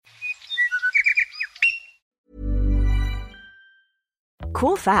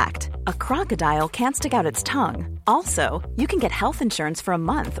Cool fact, a crocodile can't stick out its tongue. Also, you can get health insurance for a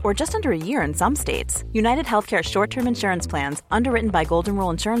month or just under a year in some states. United Healthcare short-term insurance plans, underwritten by Golden Rule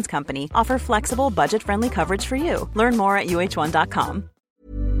Insurance Company, offer flexible, budget-friendly coverage for you. Learn more at uh1.com.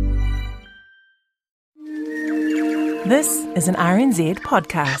 This is an RNZ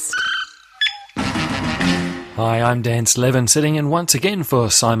podcast. Hi, I'm Dan Slevin, sitting in once again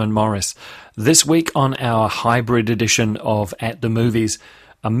for Simon Morris. This week on our hybrid edition of At the Movies,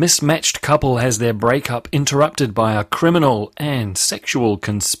 a mismatched couple has their breakup interrupted by a criminal and sexual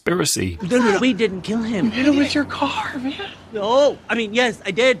conspiracy. No, we didn't kill him. You hit him with your car, man. No, I mean, yes,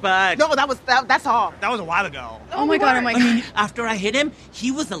 I did, but... No, that's all. That was a while ago. Oh my God. I mean, after I hit him,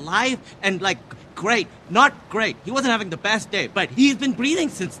 he was alive and, great. Not great. He wasn't having the best day, but he's been breathing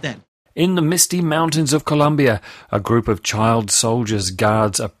since then. In the misty mountains of Colombia, a group of child soldiers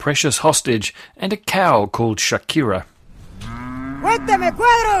guards a precious hostage and a cow called Shakira. ¡Cuénteme,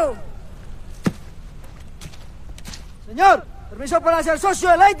 cuadro! Señor, permiso para ser socio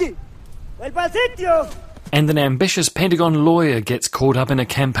de Lady. ¡Vuelva al sitio! And an ambitious Pentagon lawyer gets caught up in a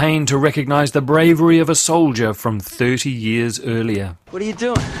campaign to recognise the bravery of a soldier from 30 years earlier. What are you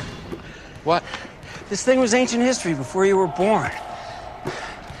doing? What? This thing was ancient history before you were born.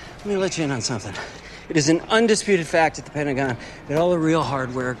 Let me let you in on something. It is an undisputed fact at the Pentagon that all the real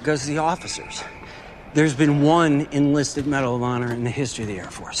hardware goes to the officers. There's been one enlisted Medal of Honor in the history of the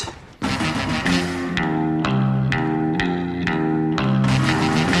Air Force.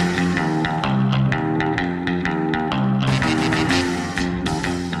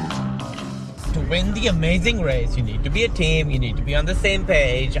 Win the amazing race, you need to be a team, you need to be on the same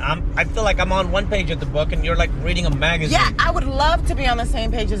page. I feel like I'm on one page of the book and you're like reading a magazine. Yeah, I would love to be on the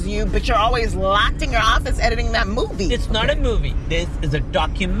same page as you, but you're always locked in your office editing that movie. It's not a movie. This is a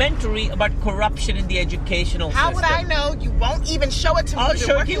documentary about corruption in the educational system. How would I know? You won't even show it to me. I'll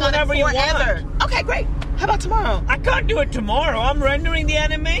show it to you whenever you want. Okay, great. How about tomorrow? I can't do it tomorrow. I'm rendering the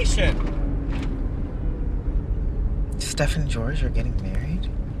animation. Steph and George are getting married?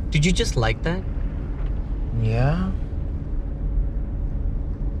 Did you just like that? Yeah.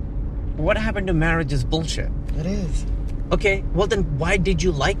 What happened to marriage is bullshit. It is. Okay, well then why did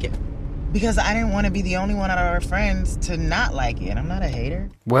you like it? Because I didn't want to be the only one out of our friends to not like it. I'm not a hater.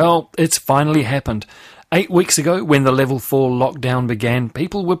 Well, it's finally happened. 8 weeks ago, when the Level 4 lockdown began,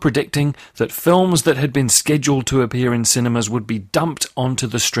 people were predicting that films that had been scheduled to appear in cinemas would be dumped onto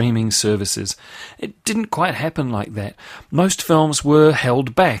the streaming services. It didn't quite happen like that. Most films were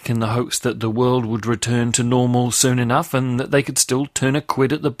held back in the hopes that the world would return to normal soon enough and that they could still turn a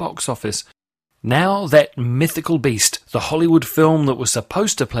quid at the box office. Now that mythical beast, the Hollywood film that was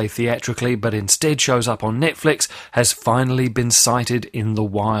supposed to play theatrically but instead shows up on Netflix, has finally been sighted in the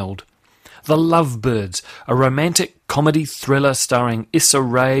wild. The Lovebirds, a romantic comedy thriller starring Issa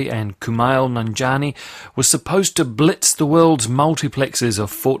Rae and Kumail Nanjiani, was supposed to blitz the world's multiplexes a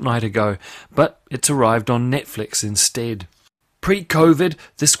fortnight ago, but it's arrived on Netflix instead. Pre-COVID,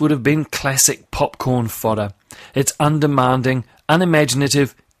 this would have been classic popcorn fodder. It's undemanding,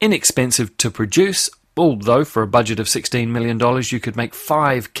 unimaginative, inexpensive to produce, although for a budget of $16 million you could make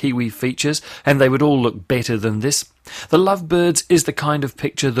 5 Kiwi features and they would all look better than this. The Lovebirds is the kind of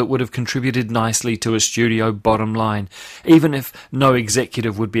picture that would have contributed nicely to a studio bottom line, even if no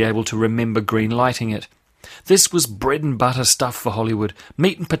executive would be able to remember green-lighting it. This was bread and butter stuff for Hollywood,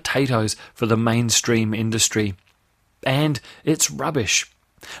 meat and potatoes for the mainstream industry. And it's rubbish.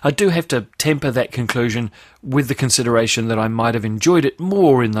 I do have to temper that conclusion with the consideration that I might have enjoyed it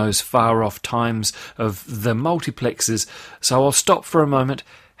more in those far-off times of the multiplexes, so I'll stop for a moment,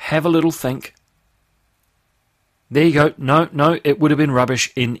 have a little think. There you go. No, it would have been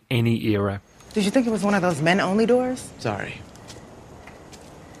rubbish in any era. Did you think it was one of those men-only doors? Sorry.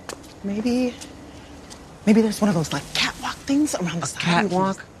 Maybe there's one of those, catwalk things around the side.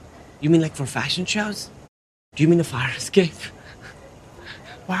 Catwalk? You mean for fashion shows? Do you mean a fire escape?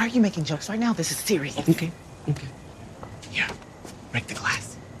 Why are you making jokes right now? This is serious. Okay. Here, break the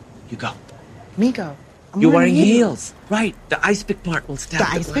glass. You go. Me go? You're wearing heels. Right, the ice pick part will stab the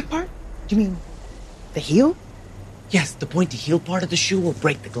ice pick part? Do you mean the heel? Yes, the pointy heel part of the shoe will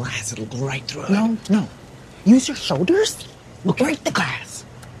break the glass. It'll go right through it. No. Use your shoulders. We'll Okay. break the glass.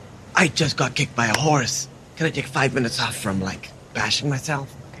 I just got kicked by a horse. Can I take 5 minutes off from, bashing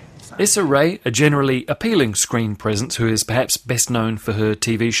myself? Issa Rae, a generally appealing screen presence who is perhaps best known for her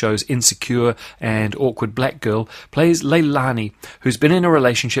TV shows Insecure and Awkward Black Girl, plays Leilani, who's been in a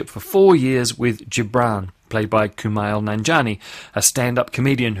relationship for 4 years with Gibran, played by Kumail Nanjiani, a stand-up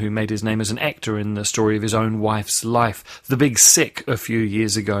comedian who made his name as an actor in the story of his own wife's life, The Big Sick, a few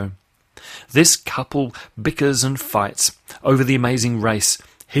years ago. this couple bickers and fights over the amazing race,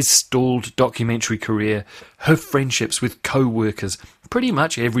 his stalled documentary career, her friendships with co-workers, pretty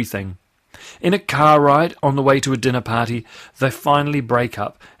much everything. In a car ride on the way to a dinner party, they finally break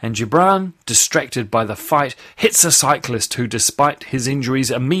up, and Gibran, distracted by the fight, hits a cyclist who, despite his injuries,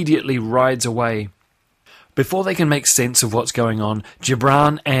 immediately rides away. Before they can make sense of what's going on,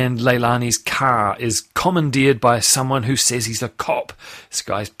 Gibran and Leilani's car is commandeered by someone who says he's a cop. This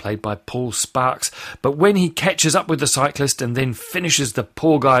guy's played by Paul Sparks. But when he catches up with the cyclist and then finishes the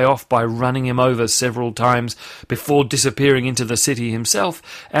poor guy off by running him over several times before disappearing into the city himself,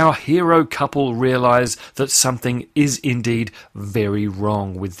 our hero couple realise that something is indeed very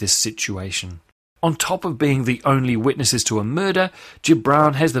wrong with this situation. On top of being the only witnesses to a murder,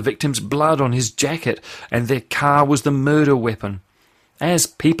 Gibran has the victim's blood on his jacket, and their car was the murder weapon. As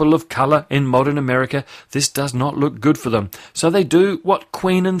people of colour in modern America, this does not look good for them, so they do what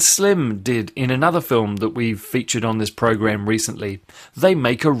Queen and Slim did in another film that we've featured on this programme recently. They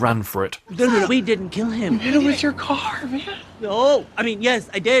make a run for it. No, we didn't kill him. You hit him with your car, man. No, I mean, yes,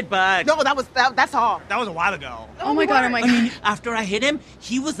 I did, but... No, that's all. That was a while ago. Oh my god, I mean, after I hit him,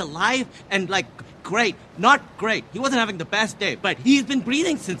 he was alive and, great. Not great. He wasn't having the best day, but he's been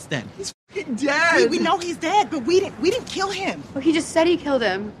breathing since then. He's dead. We know he's dead, but we didn't kill him. Well, he just said he killed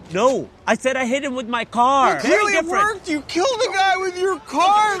him. No, I said I hit him with my car. Clearly it worked. You killed the guy with your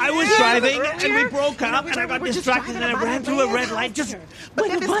car. I was driving, and we broke up, and I got distracted, and I ran through a red light. But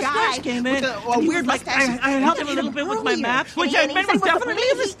then the this bus guy came in, with a and he weird was like, mustache. I helped him a little bit with my map, which I admit was definitely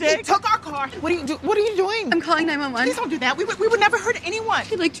a mistake. He took our car. What are you doing? I'm calling 911. Please don't do that. We would never hurt anyone.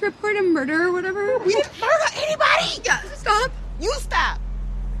 You'd like to report a murder or whatever? We didn't murder anybody. Yeah, stop. You stop.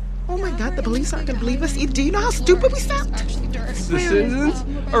 Oh my god, the police aren't gonna believe us. Do you know how stupid we sound? Citizens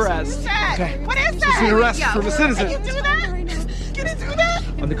arrest. Okay. What is that? It's an arrest for the citizen. Can you do that? Can you do that?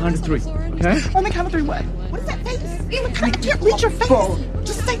 On the count of 3. Okay? On the count of 3 what? What is that face? I can't reach your face.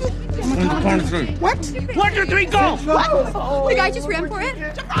 Just say it. On the count of 3. What? 1, 2, 3, go! What? The guy just ran for it?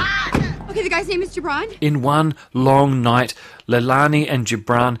 Gibran! Okay, the guy's name is Gibran. In one long night, Leilani and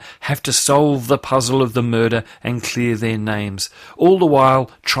Gibran have to solve the puzzle of the murder and clear their names, all the while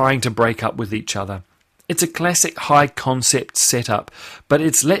trying to break up with each other. It's a classic high-concept setup, but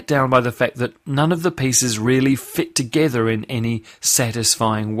it's let down by the fact that none of the pieces really fit together in any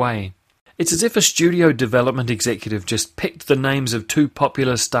satisfying way. It's as if a studio development executive just picked the names of 2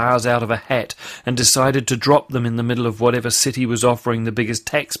 popular stars out of a hat and decided to drop them in the middle of whatever city was offering the biggest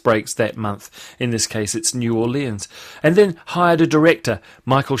tax breaks that month. In this case, it's New Orleans. And then hired a director,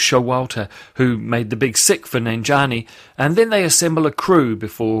 Michael Showalter, who made The Big Sick for Nanjiani, and then they assemble a crew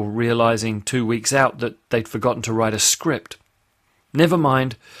before realising 2 weeks out that they'd forgotten to write a script. Never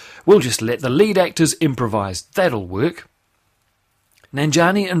mind, we'll just let the lead actors improvise. That'll work.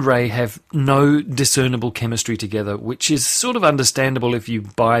 Nanjiani and Ray have no discernible chemistry together, which is sort of understandable if you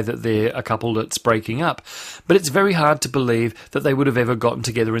buy that they're a couple that's breaking up, but it's very hard to believe that they would have ever gotten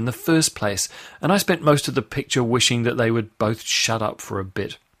together in the first place, and I spent most of the picture wishing that they would both shut up for a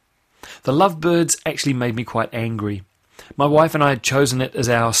bit. The Lovebirds actually made me quite angry. My wife and I had chosen it as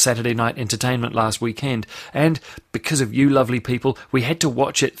our Saturday night entertainment last weekend, and because of you lovely people, we had to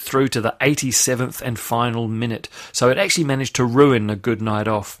watch it through to the 87th and final minute, so it actually managed to ruin a good night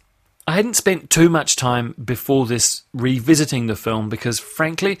off. I hadn't spent too much time before this revisiting the film because,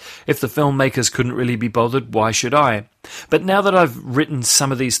 frankly, if the filmmakers couldn't really be bothered, why should I? But now that I've written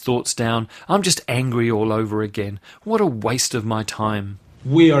some of these thoughts down, I'm just angry all over again. What a waste of my time.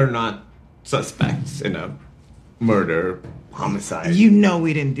 We are not suspects in a murder, homicide. You know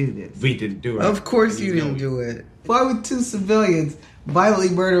we didn't do this. We didn't do it. Of course you didn't do it. Why would 2 civilians violently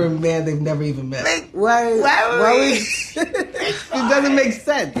murder a man they've never even met? Why would it doesn't make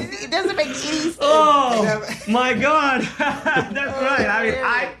sense. It doesn't make any sense. Oh, my God. That's right. I mean,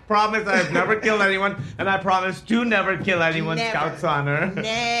 I promise I've never killed anyone, and I promise to never kill anyone, Never. Scout's honor.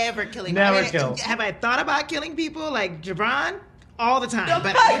 Never killing. Never kill. Have I thought about killing people like Gibran? All the time.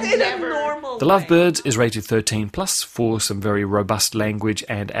 But in a normal The Lovebirds is rated 13+ for some very robust language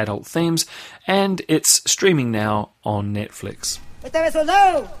and adult themes, and it's streaming now on Netflix. ¡Este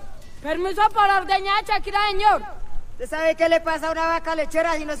soldado! Permiso para ordeñar Shakira, señor. ¿Usted sabe qué le pasa a una vaca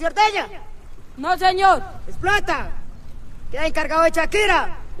lechera si no se ordeña? No, señor. ¡Es plata! Queda encargado de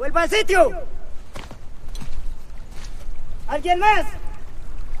Shakira. ¡Vuelva al sitio! ¿Alguien más?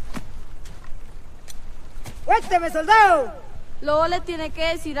 ¡Cuénteme, soldado! Luego le tiene que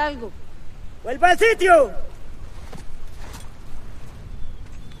decir algo. ¡Vuelva al sitio!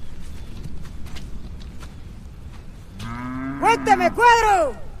 ¡Cuénteme,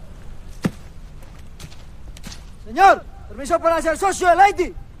 cuadro! Señor, permiso para ser socio de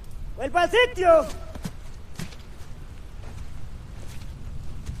Lady. ¡Vuelva al sitio!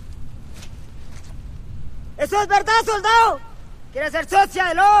 ¿Eso es verdad, soldado? ¿Quieres ser socia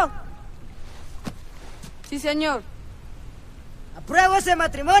de Lobo? Sí, señor. ¡Apruebo ese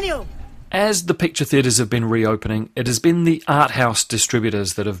matrimonio! As the picture theatres have been reopening, it has been the arthouse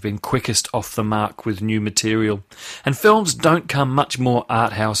distributors that have been quickest off the mark with new material. And films don't come much more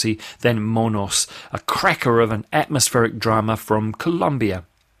arthousey than Monos, a cracker of an atmospheric drama from Colombia.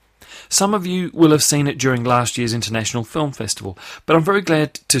 Some of you will have seen it during last year's International Film Festival, but I'm very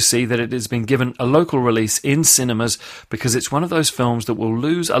glad to see that it has been given a local release in cinemas because it's one of those films that will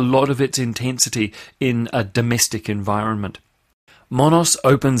lose a lot of its intensity in a domestic environment. Monos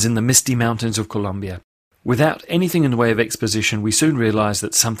opens in the misty mountains of Colombia. Without anything in the way of exposition, we soon realise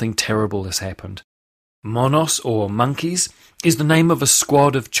that something terrible has happened. Monos, or monkeys, is the name of a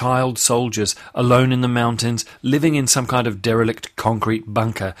squad of child soldiers alone in the mountains, living in some kind of derelict concrete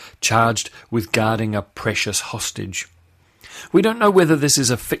bunker, charged with guarding a precious hostage. We don't know whether this is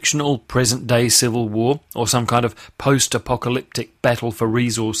a fictional present-day civil war or some kind of post-apocalyptic battle for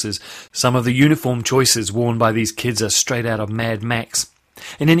resources. Some of the uniform choices worn by these kids are straight out of Mad Max.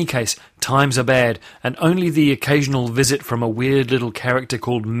 In any case, times are bad, and only the occasional visit from a weird little character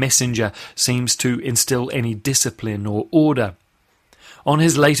called Messenger seems to instill any discipline or order. On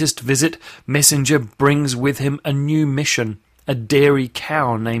his latest visit, Messenger brings with him a new mission, a dairy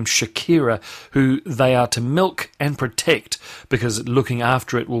cow named Shakira, who they are to milk and protect, because looking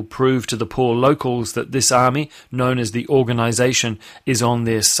after it will prove to the poor locals that this army, known as the Organisation, is on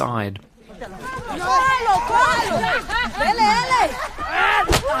their side.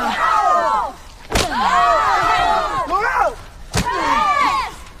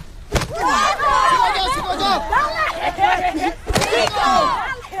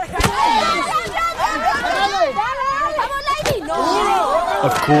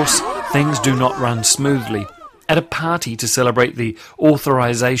 Of course, things do not run smoothly. At a party to celebrate the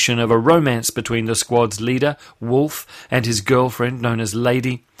authorization of a romance between the squad's leader, Wolf, and his girlfriend, known as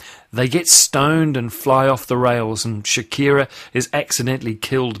Lady, they get stoned and fly off the rails, and Shakira is accidentally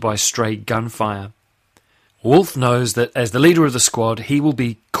killed by stray gunfire. Wolf knows that as the leader of the squad, he will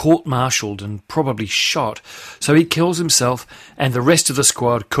be court-martialed and probably shot, so he kills himself, and the rest of the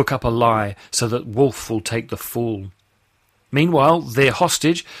squad cook up a lie so that Wolf will take the fall. Meanwhile, their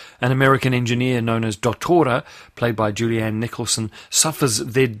hostage, an American engineer known as Dottora, played by Julianne Nicholson, suffers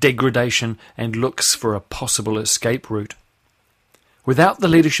their degradation and looks for a possible escape route. Without the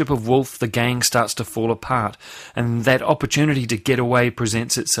leadership of Wolf, the gang starts to fall apart, and that opportunity to get away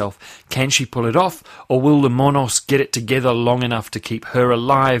presents itself. Can she pull it off, or will the Monos get it together long enough to keep her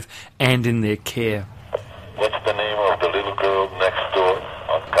alive and in their care? What's the name of the little girl next door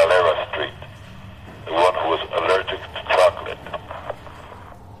on Calera Street? The one who was allergic to chocolate.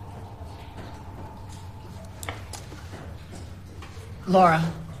 Laura.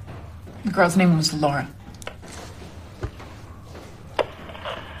 The girl's name was Laura.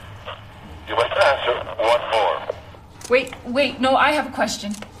 You must answer one more. Wait, no, I have a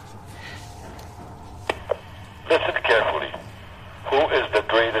question. Listen carefully. Who is the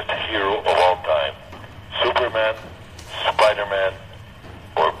greatest hero of all time? Superman, Spider-Man,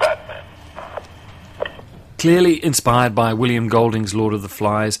 or Batman? Clearly inspired by William Golding's Lord of the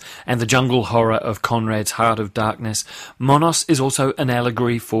Flies and the jungle horror of Conrad's Heart of Darkness, Monos is also an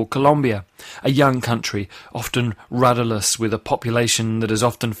allegory for Colombia, a young country, often rudderless, with a population that has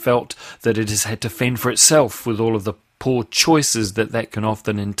often felt that it has had to fend for itself with all of the poor choices that can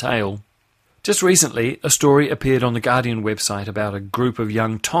often entail. Just recently, a story appeared on the Guardian website about a group of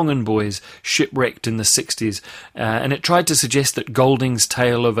young Tongan boys shipwrecked in the 60s, and it tried to suggest that Golding's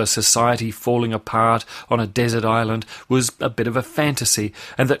tale of a society falling apart on a desert island was a bit of a fantasy,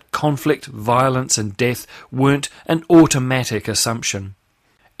 and that conflict, violence and death weren't an automatic assumption.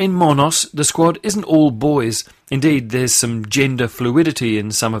 In Monos, the squad isn't all boys. Indeed, there's some gender fluidity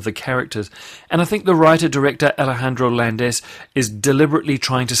in some of the characters, and I think the writer-director Alejandro Landes is deliberately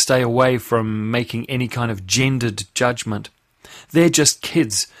trying to stay away from making any kind of gendered judgment. They're just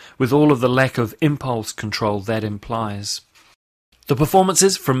kids, with all of the lack of impulse control that implies. The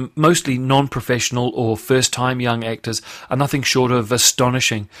performances from mostly non-professional or first-time young actors are nothing short of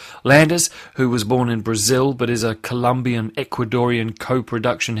astonishing. Landes, who was born in Brazil but is a Colombian-Ecuadorian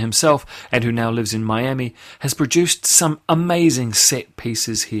co-production himself and who now lives in Miami, has produced some amazing set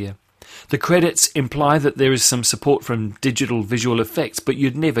pieces here. The credits imply that there is some support from digital visual effects, but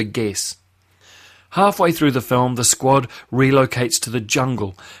you'd never guess. Halfway through the film, the squad relocates to the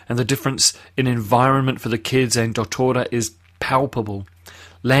jungle, and the difference in environment for the kids and Dottora is palpable.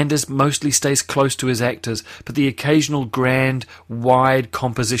 Landers mostly stays close to his actors, but the occasional grand, wide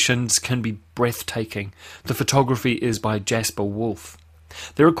compositions can be breathtaking. The photography is by Jasper Wolfe.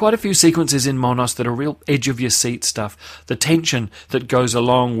 There are quite a few sequences in Monos that are real edge-of-your-seat stuff, the tension that goes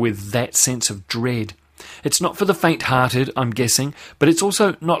along with that sense of dread. It's not for the faint-hearted, I'm guessing, but it's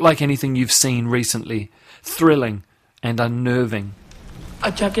also not like anything you've seen recently. Thrilling and unnerving.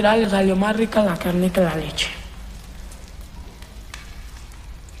 A Shakira le salió más rica la carne que la leche.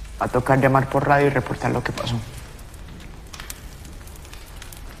 Va a tocar llamar por radio y reportar lo que pasó.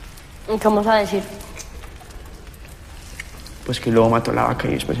 ¿Y cómo vas a decir? Pues que luego mató la vaca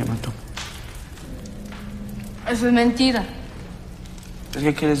y después se mató. Eso es mentira.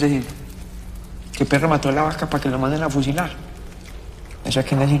 ¿Qué quieres decir? Que perro mató la vaca para que lo manden a fusilar. ¿Eso hay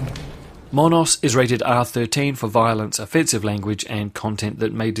que decir? Monos is rated R13 for violence, offensive language and content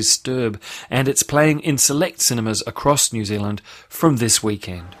that may disturb, and it's playing in select cinemas across New Zealand from this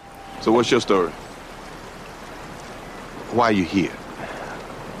weekend. So what's your story? Why are you here?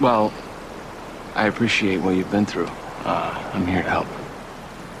 Well, I appreciate what you've been through. I'm here to help.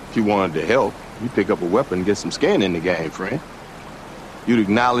 If you wanted to help, you'd pick up a weapon and get some skin in the game, friend. You'd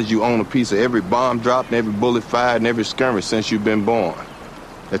acknowledge you own a piece of every bomb dropped and every bullet fired and every skirmish since you've been born.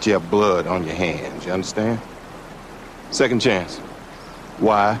 That you have blood on your hands, you understand? Second chance.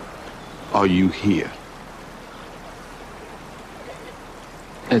 Why are you here?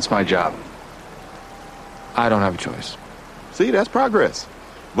 It's my job. I don't have a choice. See, that's progress.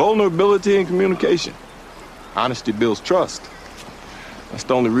 Vulnerability and communication. Honesty builds trust. That's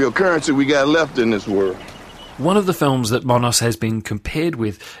the only real currency we got left in this world. One of the films that Monos has been compared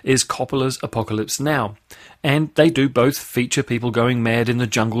with is Coppola's Apocalypse Now, and they do both feature people going mad in the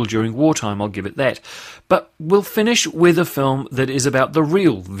jungle during wartime, I'll give it that. But we'll finish with a film that is about the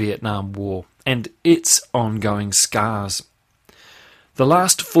real Vietnam War and its ongoing scars. The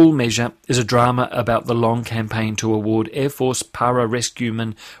Last Full Measure is a drama about the long campaign to award Air Force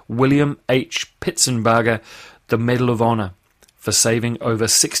para-rescueman William H. Pitsenbarger the Medal of Honor for saving over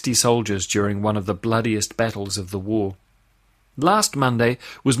 60 soldiers during one of the bloodiest battles of the war. Last Monday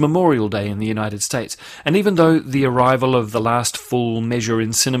was Memorial Day in the United States, and even though the arrival of The Last Full Measure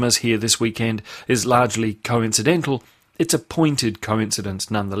in cinemas here this weekend is largely coincidental, it's a pointed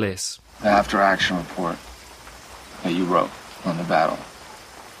coincidence nonetheless. The after-action report that you wrote on the battle.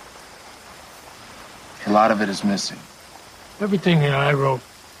 A lot of it is missing. Everything that I wrote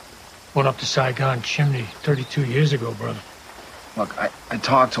went up the Saigon chimney 32 years ago, brother. Look, I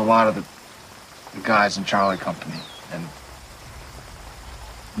talked to a lot of the guys in Charlie Company, and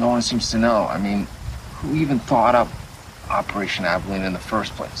no one seems to know. I mean, who even thought up Operation Abilene in the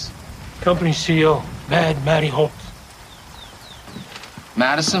first place? Company CEO, Matty Holt.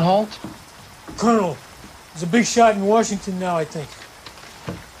 Madison Holt? Colonel. He's a big shot in Washington now, I think.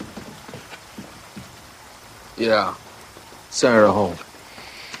 Yeah, Senator Holt.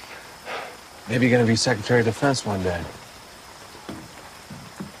 Maybe you're gonna be Secretary of Defense one day.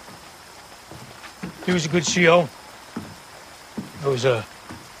 He was a good CO. It was a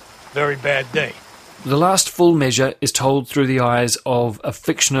very bad day. The Last Full Measure is told through the eyes of a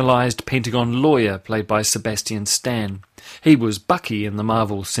fictionalized Pentagon lawyer played by Sebastian Stan. He was Bucky in the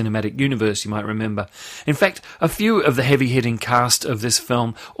Marvel Cinematic Universe, you might remember. In fact, a few of the heavy-hitting cast of this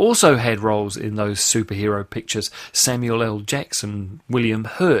film also had roles in those superhero pictures. Samuel L. Jackson, William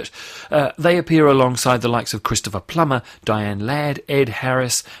Hurt. They appear alongside the likes of Christopher Plummer, Diane Ladd, Ed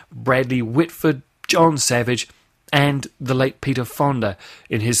Harris, Bradley Whitford, John Savage, and the late Peter Fonda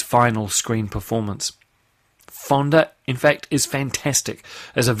in his final screen performance. Fonda, in fact, is fantastic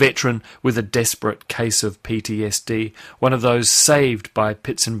as a veteran with a desperate case of PTSD, one of those saved by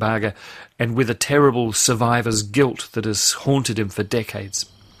Pitsenbarger, and with a terrible survivor's guilt that has haunted him for decades.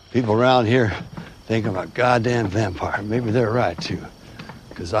 People around here think I'm a goddamn vampire. Maybe they're right, too,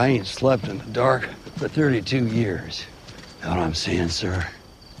 because I ain't slept in the dark for 32 years. Know what I'm saying, sir?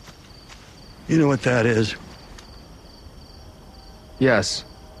 You know what that is? Yes.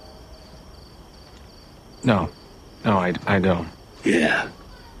 No, I don't. Yeah.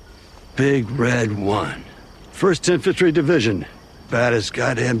 Big Red 1. 1st Infantry Division. Baddest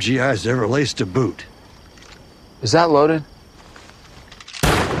goddamn GIs ever laced to boot. Is that loaded?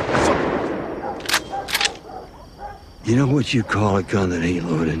 You know what you call a gun that ain't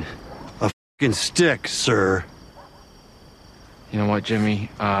loaded? A fucking stick, sir. You know what,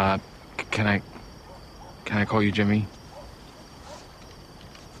 Jimmy? Can I call you Jimmy?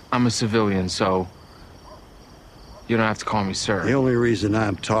 I'm a civilian, so you don't have to call me sir. The only reason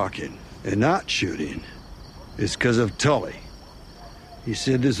I'm talking and not shooting is because of Tully. He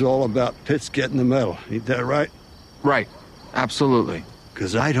said this is all about Pitts getting the medal. Ain't that right? Right. Absolutely.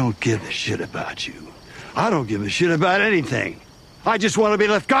 Because I don't give a shit about you. I don't give a shit about anything. I just want to be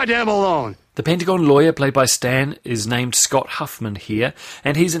left goddamn alone. The Pentagon lawyer, played by Stan, is named Scott Huffman here,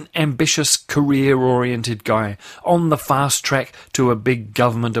 and he's an ambitious, career-oriented guy, on the fast track to a big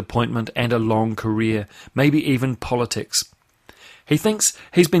government appointment and a long career, maybe even politics. He thinks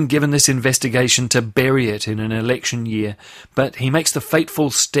he's been given this investigation to bury it in an election year, but he makes the fateful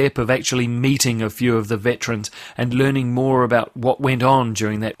step of actually meeting a few of the veterans and learning more about what went on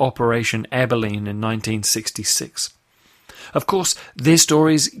during that Operation Abilene in 1966. Of course, their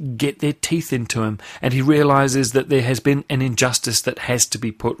stories get their teeth into him, and he realises that there has been an injustice that has to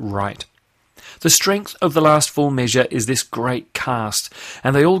be put right. The strength of the last full measure is this great cast,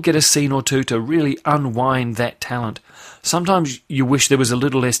 and they all get a scene or two to really unwind that talent. Sometimes you wish there was a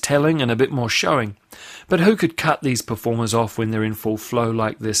little less telling and a bit more showing, but who could cut these performers off when they're in full flow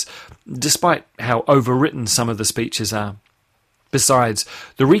like this, despite how overwritten some of the speeches are? Besides,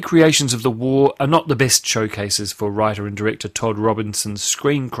 the recreations of the war are not the best showcases for writer and director Todd Robinson's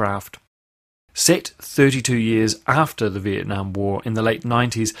screencraft. Set 32 years after the Vietnam War in the late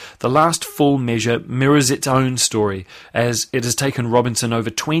 90s, the last full measure mirrors its own story, as it has taken Robinson over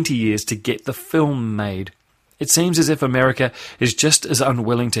 20 years to get the film made. It seems as if America is just as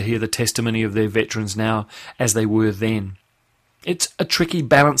unwilling to hear the testimony of their veterans now as they were then. It's a tricky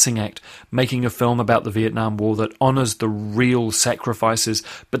balancing act, making a film about the Vietnam War that honours the real sacrifices,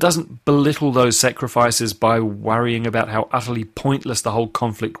 but doesn't belittle those sacrifices by worrying about how utterly pointless the whole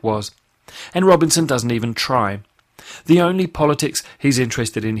conflict was. And Robinson doesn't even try. The only politics he's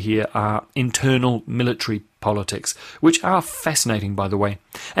interested in here are internal military politics, which are fascinating, by the way,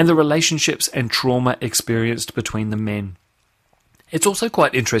 and the relationships and trauma experienced between the men. It's also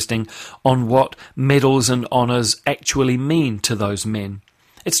quite interesting on what medals and honours actually mean to those men.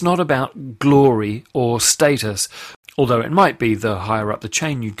 It's not about glory or status, although it might be the higher up the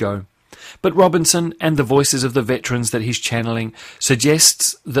chain you go. But Robinson and the voices of the veterans that he's channeling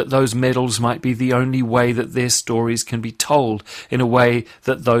suggests that those medals might be the only way that their stories can be told in a way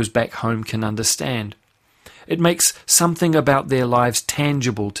that those back home can understand. It makes something about their lives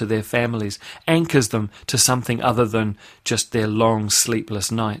tangible to their families, anchors them to something other than just their long,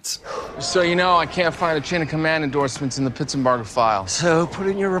 sleepless nights. So you know, I can't find a chain of command endorsements in the Pitsenbarger file. So put it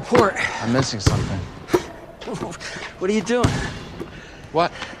in your report. I'm missing something. What are you doing?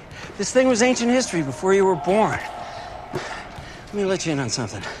 What? This thing was ancient history before you were born. Let me let you in on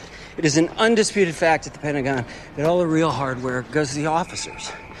something. It is an undisputed fact at the Pentagon that all the real hardware goes to the officers.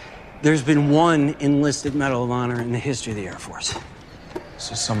 There's been one enlisted Medal of Honor in the history of the Air Force.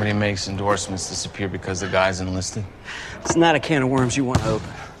 So somebody makes endorsements disappear because the guy's enlisted? It's not a can of worms you want to open.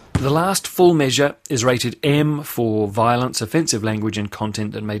 The last full measure is rated M for violence, offensive language and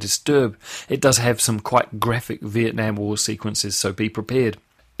content that may disturb. It does have some quite graphic Vietnam War sequences, so be prepared.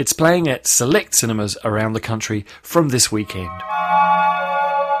 It's playing at select cinemas around the country from this weekend.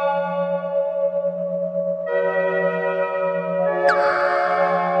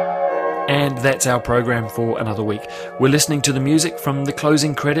 And that's our program for another week. We're listening to the music from the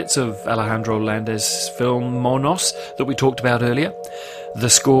closing credits of Alejandro Landes' film Monos that we talked about earlier. The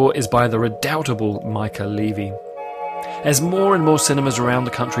score is by the redoubtable Micah Levy. As more and more cinemas around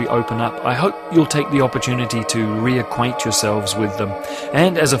the country open up, I hope you'll take the opportunity to reacquaint yourselves with them.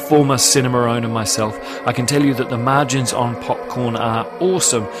 And as a former cinema owner myself, I can tell you that the margins on popcorn are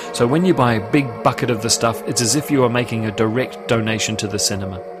awesome. So when you buy a big bucket of the stuff, it's as if you are making a direct donation to the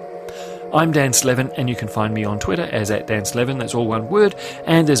cinema. I'm Dan Slevin, and you can find me on Twitter as @DanSlevin, that's all one word,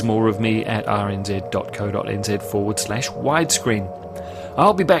 and there's more of me at rnz.co.nz/widescreen.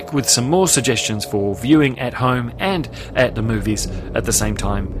 I'll be back with some more suggestions for viewing at home and at the movies at the same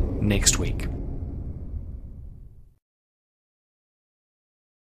time next week.